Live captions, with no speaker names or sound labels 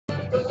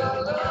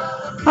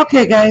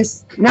Okay,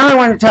 guys. Now I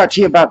want to talk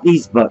to you about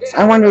these books.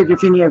 I wondered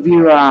if any of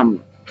you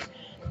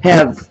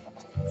have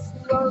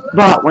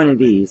bought one of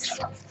these.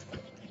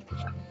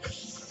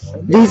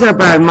 These are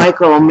by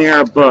Michael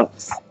O'Meara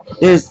Books.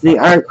 There's the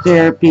art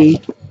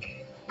therapy,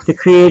 the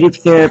creative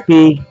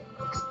therapy,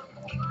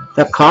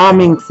 the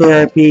calming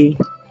therapy,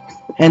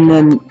 and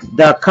then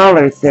the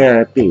color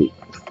therapy.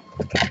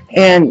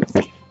 And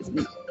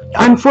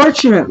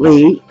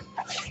unfortunately,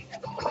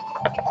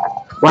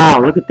 wow,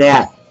 look at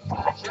that.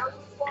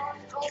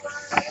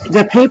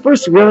 The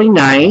paper's really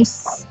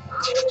nice,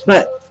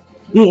 but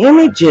the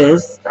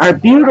images are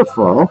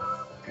beautiful,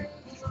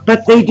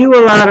 but they do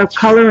a lot of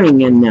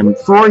coloring in them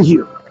for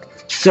you.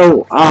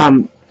 So,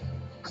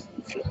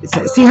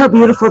 see how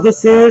beautiful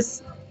this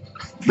is?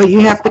 But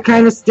you have to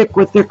kind of stick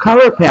with their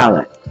color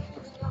palette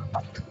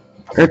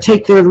or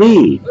take their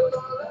lead.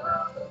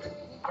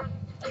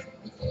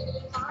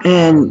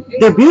 And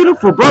they're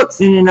beautiful books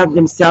in and of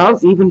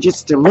themselves, even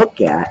just to look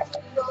at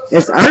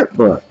as art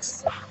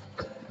books.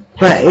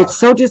 But it's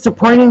so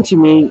disappointing to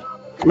me.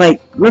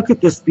 Like, look at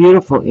this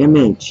beautiful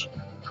image.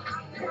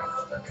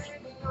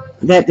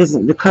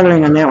 The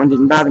coloring on that one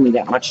didn't bother me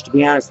that much, to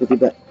be honest with you.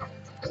 But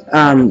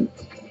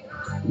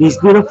these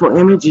beautiful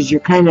images, they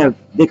kind of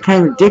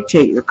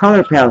dictate your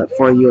color palette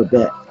for you a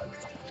bit.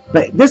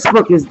 But this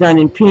book is done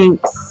in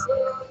pinks,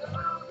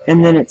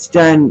 and then it's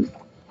done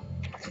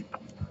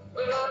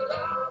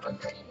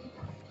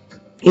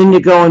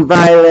indigo and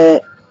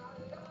violet.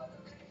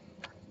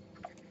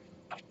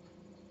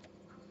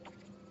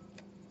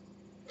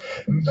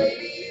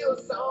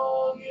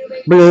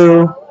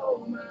 Blue.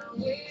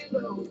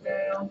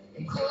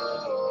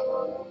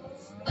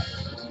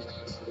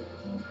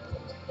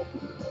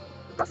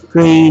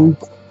 Green.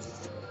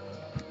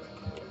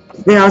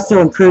 They also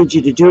encourage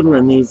you to doodle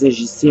in these, as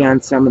you see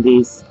on some of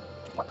these.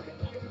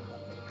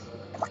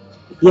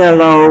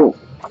 Yellow.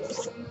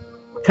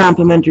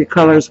 Complementary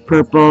colors,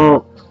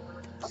 purple.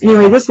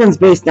 Anyway, this one's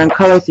based on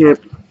color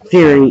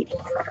theory.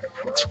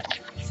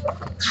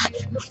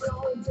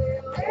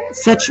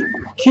 Such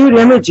cute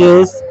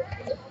images,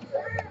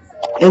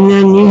 and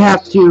then you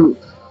have to,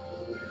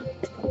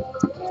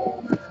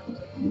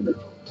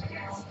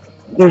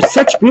 there's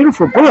such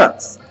beautiful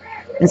books,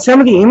 and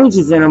some of the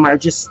images in them are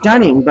just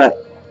stunning,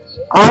 but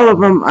all of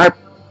them are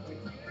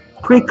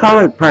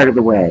pre-colored part of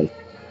the way.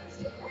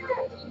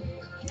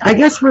 I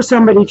guess for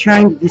somebody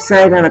trying to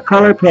decide on a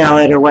color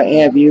palette or what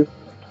have you,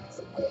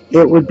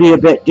 it would be a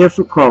bit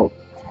difficult,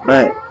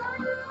 but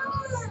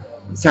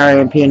sorry,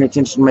 I'm paying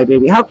attention to my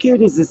baby. How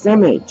cute is this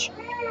image?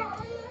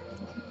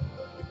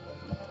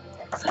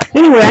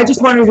 Anyway, I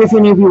just wondered if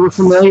any of you were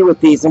familiar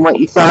with these and what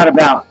you thought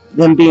about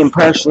them being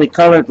partially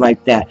colored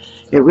like that.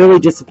 It really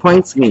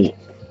disappoints me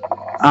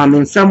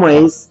in some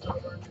ways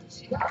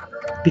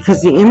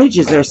because the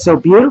images are so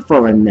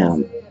beautiful in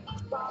them.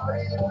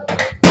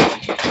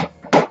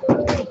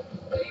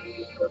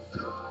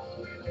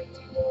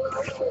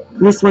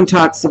 This one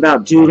talks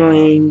about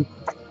doodling.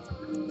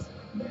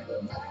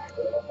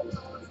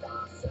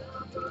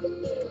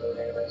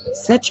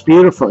 Such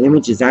beautiful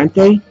images, aren't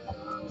they?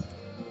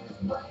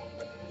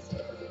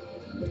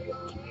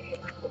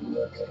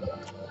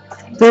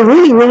 They're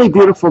really, really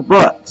beautiful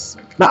books.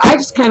 But I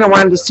just kind of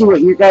wanted to see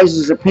what your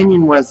guys'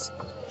 opinion was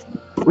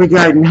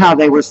regarding how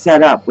they were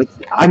set up.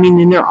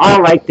 And they're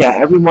all like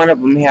that. Every one of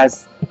them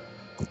has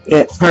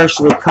it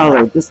partially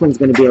colored. This one's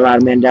going to be a lot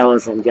of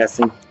mandalas, I'm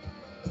guessing.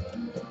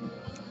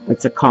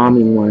 It's a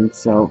calming one,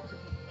 so.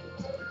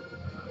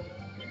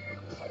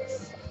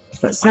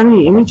 But some of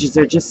the images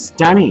are just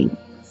stunning.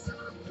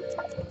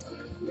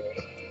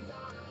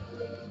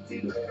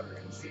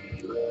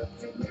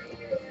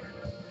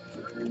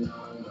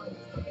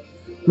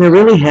 They're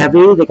really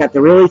heavy. They got the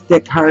really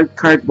thick, hard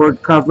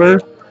cardboard cover.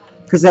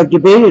 Because I've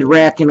debated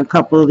racking a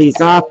couple of these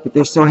off, but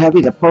they're so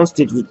heavy the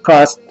postage would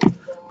cost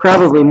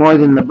probably more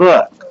than the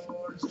book.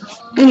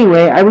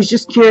 Anyway, I was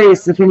just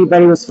curious if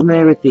anybody was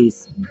familiar with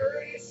these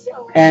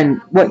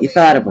and what you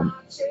thought of them.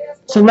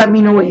 So let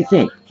me know what you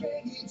think.